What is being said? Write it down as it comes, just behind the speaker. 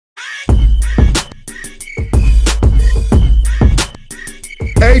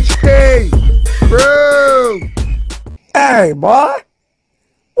HD! Bro! Hey, boy!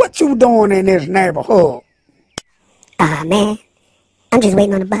 What you doing in this neighborhood? Man, I'm just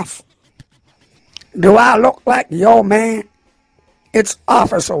waiting on the bus. Do I look like your man? It's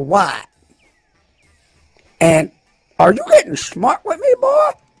Officer White. And are you getting smart with me,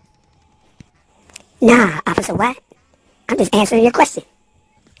 boy? Nah, Officer White. I'm just answering your question.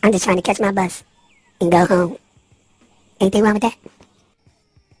 I'm just trying to catch my bus and go home. Anything wrong with that?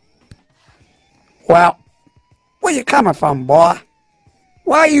 Well, where you coming from, boy?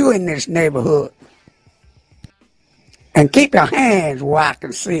 Why are you in this neighborhood? And keep your hands where I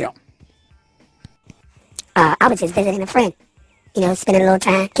can see them. I was just visiting a friend. You know, spending a little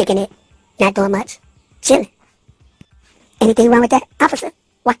time, kicking it, not doing much, chilling. Anything wrong with that, officer?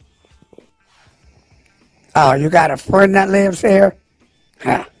 What? Oh, you got a friend that lives here?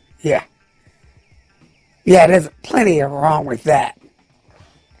 Huh, yeah. Yeah, there's plenty wrong with that.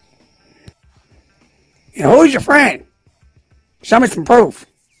 You know, who's your friend? Show me some proof.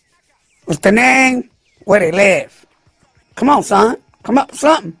 What's the name? Where they live? Come on, son. Come up with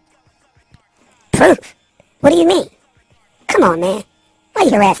something. Proof? What do you mean? Come on, man. Why are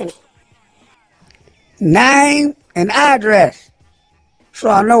you harassing me? Name and address. So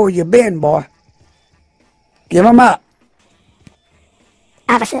I know where you been, boy. Give 'em up.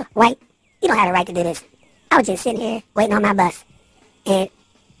 Officer White, you don't have the right to do this. I was just sitting here waiting on my bus. And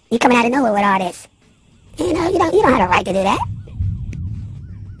you coming out of nowhere with all this. You know, you don't have the right to do that.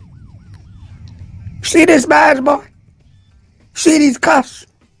 See this badge, boy? See these cuffs?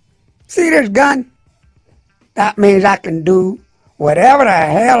 See this gun? That means I can do whatever the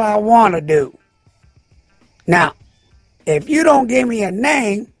hell I want to do. Now, if you don't give me a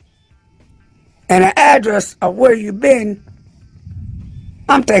name and an address of where you've been,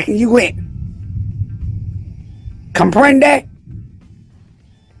 I'm taking you in. Comprende?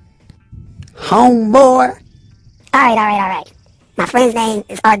 Homeboy? All right. My friend's name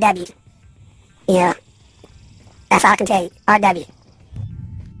is RW. Yeah, that's all I can tell you. RW.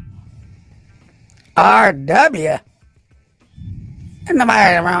 RW? Ain't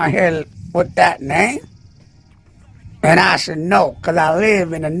nobody around here with that name. And I should know, because I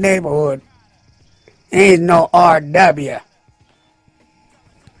live in the neighborhood. Ain't no RW.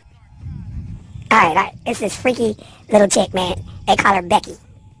 All right. It's this freaky little chick, man. They call her Becky.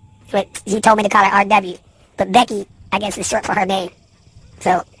 But he told me to call her RW. But Becky, I guess, is short for her name.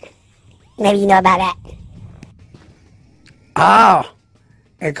 So, maybe you know about that. Oh,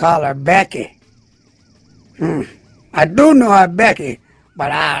 they call her Becky. I do know her Becky,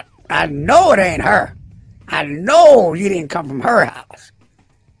 but I know it ain't her. I know you didn't come from her house.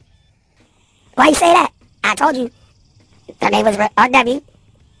 Why you say that? I told you her name was RW.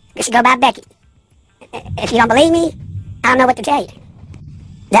 You should go by Becky. If you don't believe me, I don't know what to tell you.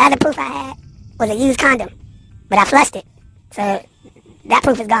 The other proof I had was a used condom, but I flushed it. So that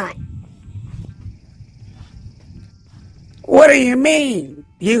proof is gone. What do you mean,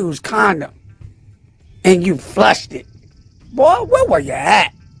 used condom? And you flushed it? Boy, where were you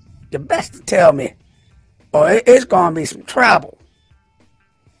at? You best to tell me, or it's gonna be some trouble.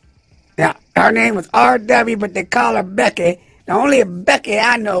 Now, her name was RW, but they call her Becky. The only Becky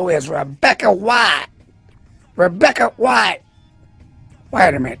I know is Rebecca White. Rebecca White.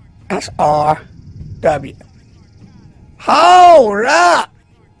 Wait a minute. That's RW. Hold up.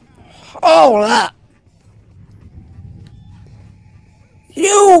 Hold up.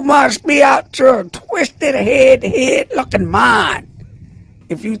 You must be out your twisted head looking mind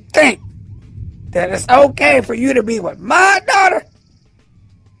if you think that it's okay for you to be with my daughter.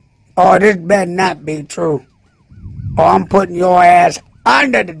 Or this better not be true. Or I'm putting your ass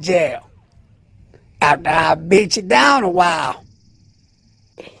under the jail after I beat you down a while.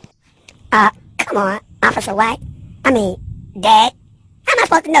 Come on, Officer White. I mean, Dad. How am I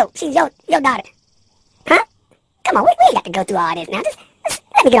supposed to know she's your daughter? Huh? Come on, we ain't got to go through all this now. Just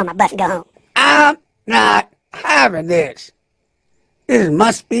let me get on my bus and go home. I'm not having this. This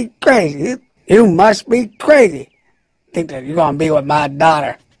must be crazy. You must be crazy. Think that you're going to be with my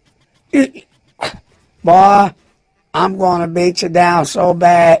daughter. Boy, I'm going to beat you down so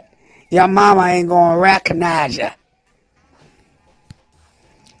bad, your mama ain't going to recognize you.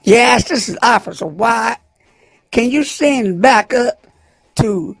 Yes, this is Officer White. Can you send back up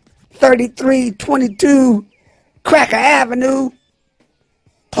to 3322 Cracker Avenue?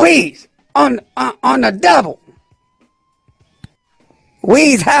 Please, on the double.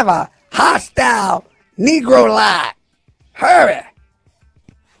 We have a hostile Negro lie. Hurry.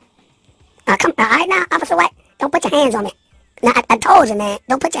 All right now, Officer White. Don't put your hands on me. Now, I told you, man.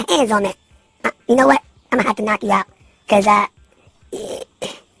 Don't put your hands on me. You know what? I'm going to have to knock you out. Because,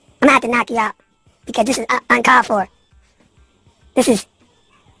 I'm gonna have to knock you out because this is uncalled for. This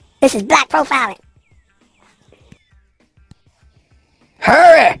is black profiling.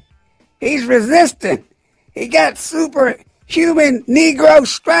 Hurry! He's resisting. He got superhuman Negro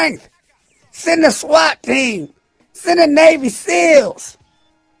strength. Send the SWAT team. Send the Navy SEALs.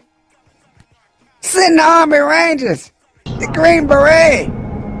 Send the Army Rangers. The Green Beret.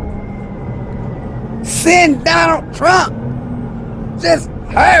 Send Donald Trump. Just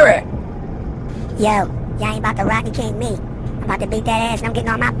hurry. Yo, y'all ain't about to Rodney King me. I'm about to beat that ass and I'm getting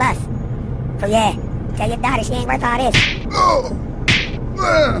on my bus. So yeah, tell your daughter she ain't worth all this.